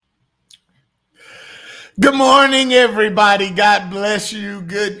Good morning, everybody. God bless you.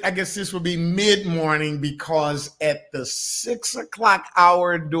 Good. I guess this will be mid-morning because at the 6 o'clock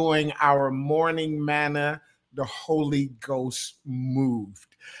hour during our morning manna, the Holy Ghost moved.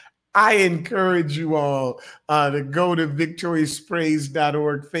 I encourage you all to go to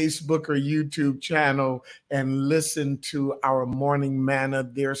victoriouspraise.org Facebook or YouTube channel and listen to our morning manna.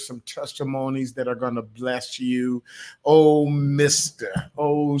 There's some testimonies that are going to bless you. Oh, mister.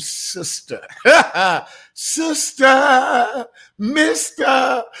 Oh, sister. Sister.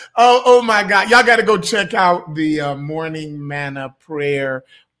 Mister. Oh my God. Y'all got to go check out the morning manna prayer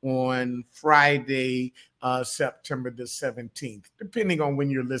on Friday, September the 17th, depending on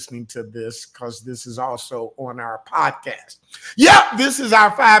when you're listening to this, because this is also on our podcast. Yep, this is our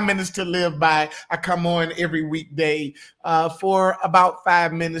 5 minutes to live by. I come on every weekday for about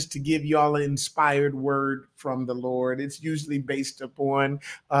 5 minutes to give y'all an inspired word from the Lord. It's usually based upon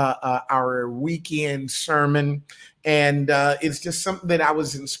our weekend sermon. And it's just something that I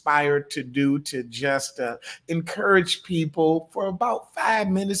was inspired to do, to just encourage people for about 5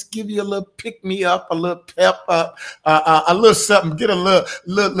 minutes, give you a little pick me up, a little pep up, a little something, get a little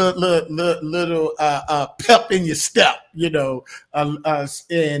pep in your step,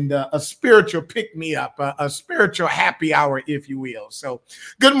 and a spiritual pick me up, a spiritual happy hour, if you will. So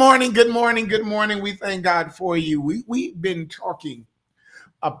good morning, good morning, good morning. We thank God for you. We've been talking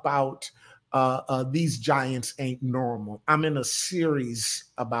about these giants ain't normal. I'm in a series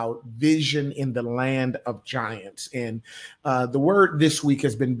about vision in the land of giants. And the word this week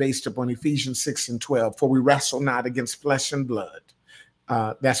has been based upon Ephesians 6:12. For we wrestle not against flesh and blood.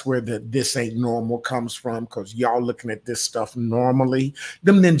 That's where the this ain't normal comes from, because y'all looking at this stuff normally.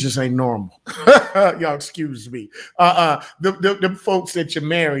 Them ninjas ain't normal. Y'all excuse me. The folks that you're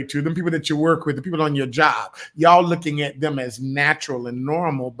married to, them people that you work with, the people on your job, y'all looking at them as natural and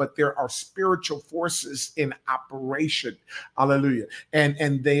normal, but there are spiritual forces in operation. Hallelujah.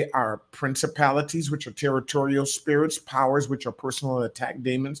 And they are principalities, which are territorial spirits, powers, which are personal attack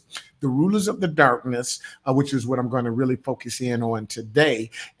demons, the rulers of the darkness, which is what I'm going to really focus in on today,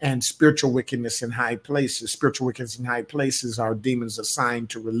 and spiritual wickedness in high places. Spiritual wickedness in high places are demons assigned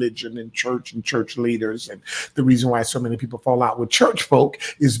to religion and church leaders. And the reason why so many people fall out with church folk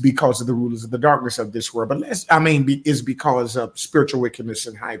is because of the rulers of the darkness of this world. But is because of spiritual wickedness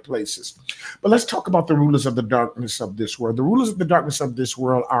in high places. But let's talk about the rulers of the darkness of this world. The rulers of the darkness of this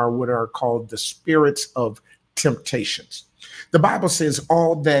world are what are called the spirits of temptations. The Bible says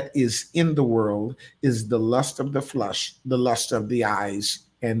all that is in the world is the lust of the flesh, the lust of the eyes,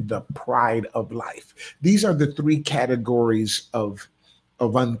 and the pride of life. These are the three categories of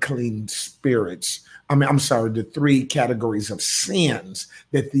unclean spirits. The three categories of sins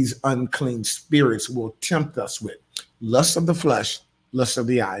that these unclean spirits will tempt us with: lust of the flesh, lust of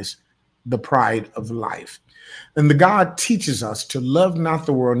the eyes, the pride of life. And the God teaches us to love not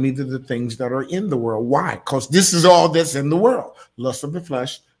the world, neither the things that are in the world. Why? Because this is all that's in the world: lust of the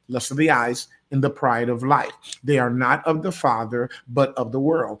flesh, lust of the eyes, and the pride of life. They are not of the Father, but of the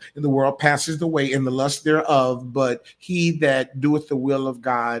world. And the world passes away, and the lust thereof, but he that doeth the will of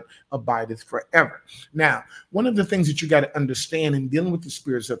God abideth forever. Now, one of the things that you got to understand in dealing with the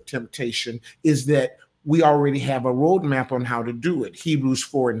spirits of temptation is that we already have a roadmap on how to do it. Hebrews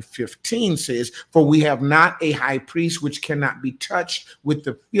 4:15 says, for we have not a high priest which cannot be touched with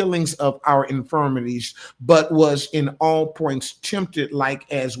the feelings of our infirmities, but was in all points tempted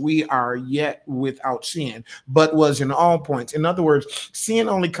like as we are, yet without sin, but was in all points. In other words, sin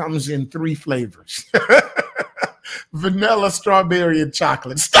only comes in three flavors. Vanilla, strawberry, and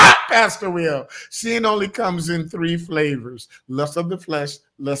chocolate. Stop, Pastor Will. Sin only comes in three flavors: lust of the flesh,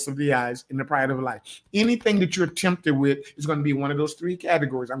 lust of the eyes, and the pride of life. Anything that you're tempted with is going to be one of those three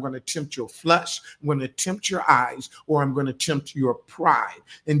categories. I'm going to tempt your flesh, I'm going to tempt your eyes, or I'm going to tempt your pride.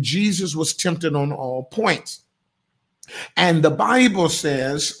 And Jesus was tempted on all points. And the Bible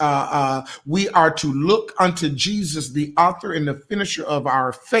says we are to look unto Jesus, the author and the finisher of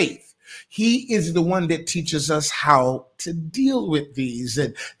our faith. He is the one that teaches us how to deal with these.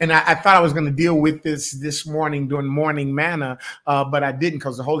 And I thought I was going to deal with this morning during morning manna, but I didn't,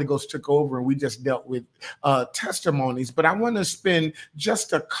 because the Holy Ghost took over and we just dealt with testimonies. But I want to spend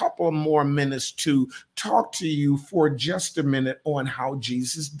just a couple more minutes to talk to you for just a minute on how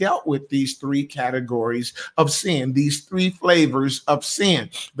Jesus dealt with these three categories of sin, these three flavors of sin: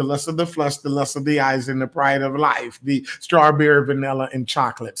 the lust of the flesh, the lust of the eyes, and the pride of life, the strawberry, vanilla, and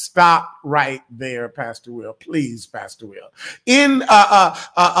chocolate. Stop right there, Pastor Will. Please, Pastor Will. Will. In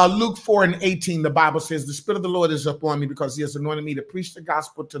Luke 4:18, the Bible says, the Spirit of the Lord is upon me because he has anointed me to preach the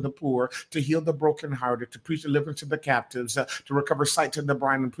gospel to the poor, to heal the brokenhearted, to preach deliverance to the captives, to recover sight to the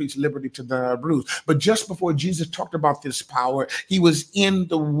blind, and preach liberty to the bruised. But just before Jesus talked about this power, he was in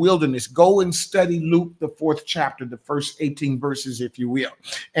the wilderness. Go and study Luke, the 4th chapter, the first 18 verses, if you will.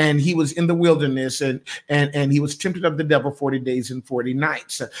 And he was in the wilderness, and he was tempted of the devil 40 days and 40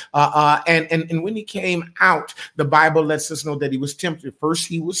 nights. And when he came out, the Bible lets us know that he was tempted. First,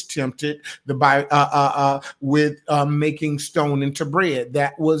 he was tempted with making stone into bread.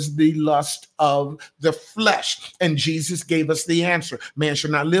 That was the lust of the flesh. And Jesus gave us the answer. Man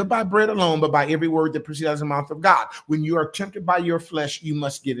shall not live by bread alone, but by every word that proceeds out of the mouth of God. When you are tempted by your flesh, you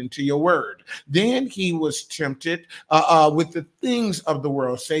must get into your word. Then he was tempted with the things of the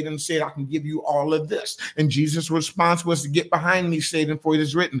world. Satan said, I can give you all of this. And Jesus' response was to get behind me, Satan, for it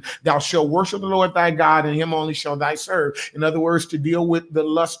is written, thou shalt worship the Lord thy God, and him only shall thy serve. In other words, to deal with the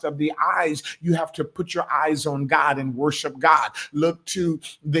lust of the eyes, you have to put your eyes on God and worship God. Look to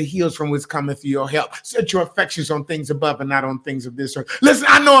the hills from which cometh your help. Set your affections on things above and not on things of this earth. Listen,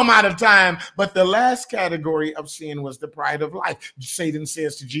 I know I'm out of time, but the last category of sin was the pride of life. Satan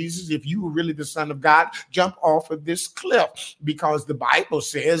says to Jesus, if you were really the Son of God, jump off of this cliff, because the Bible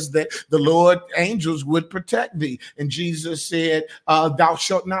says that the Lord angels would protect thee. And Jesus said, thou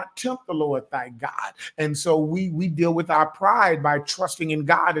shalt not tempt the Lord thy God. And so we deal with our pride by trusting in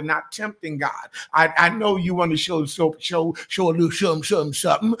God and not tempting God. I know you want to show a little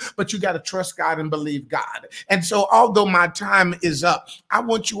something, but you got to trust God and believe God. And so although my time is up, I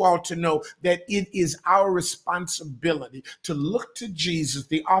want you all to know that it is our responsibility to look to Jesus,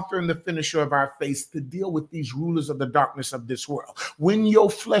 the author and the finisher of our faith, to deal with these rulers of the darkness of this world. When your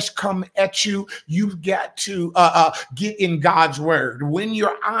flesh come at you, you've got to get in God's word. When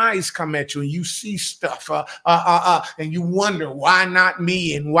your eyes come at you and you see stuff and you wonder, why not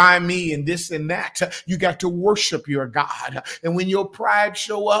me, and why me, and this and that, you got to worship your God. And when your pride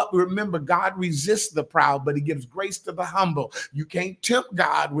show up, remember, God resists the proud, but he gives grace to the humble. You can't tempt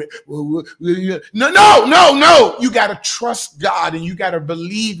God with no. You got to trust God, and you got to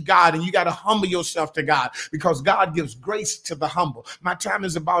believe God, and you got to humble yourself to God, because God gives grace to the humble. My time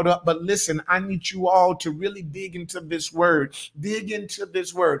is about up, but listen, I need you all to really dig into this word. Dig into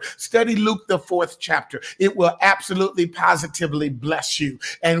this word. Study Luke, the 4th chapter. It will absolutely positively bless you.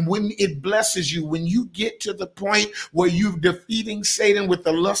 And when it blesses you, when you get to the point where you're defeating Satan with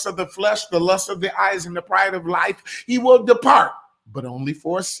the lust of the flesh, the lust of the eyes, and the pride of life, he will depart, but only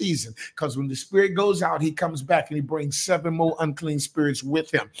for a season. Because when the spirit goes out, he comes back and he brings 7 more unclean spirits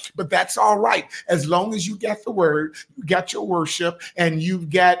with him. But that's all right, as long as you get the word, you got your worship, and you've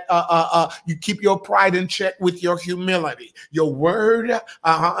got you keep your pride in check with your humility. Your word,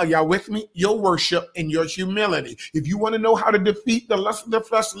 y'all with me? Your worship and your humility. If you want to know how to defeat the lust of the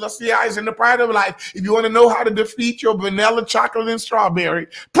flesh, the lust of the eyes, and the pride of life, if you want to know how to defeat your vanilla, chocolate, and strawberry,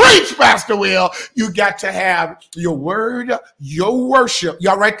 preach, Pastor Will. You got to have your word, your worship.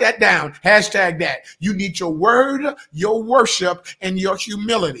 Y'all write that down. Hashtag that. You need your word, your worship, and your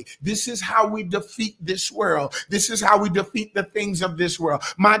humility. This is how we defeat this world. This is how we defeat the things of this world.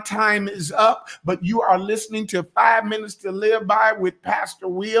 My time is up, but you are listening to 5 Minutes to Live By with Pastor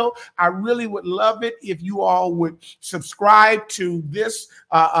Will. I really would love it if you all would subscribe to this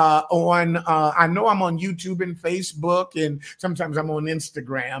I know I'm on YouTube and Facebook, and sometimes I'm on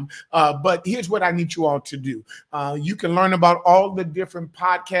Instagram, but here's what I need you all to do. You can learn about all the different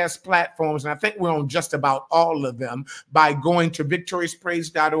podcast platforms, and I think we're on just about all of them, by going to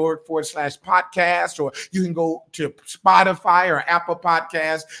victoriouspraise.org/podcast, or you can go to Spotify or Apple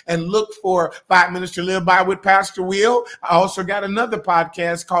Podcasts and look for 5 Minutes to Live By with Pastor Will. I also got another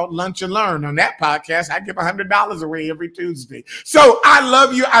podcast called Lunch and Learn. On that podcast, I give $100 away every Tuesday. So I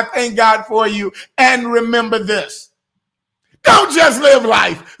love you. I thank God for you. And remember this: don't just live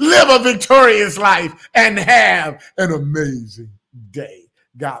life, live a victorious life, and have an amazing day.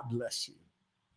 God bless you.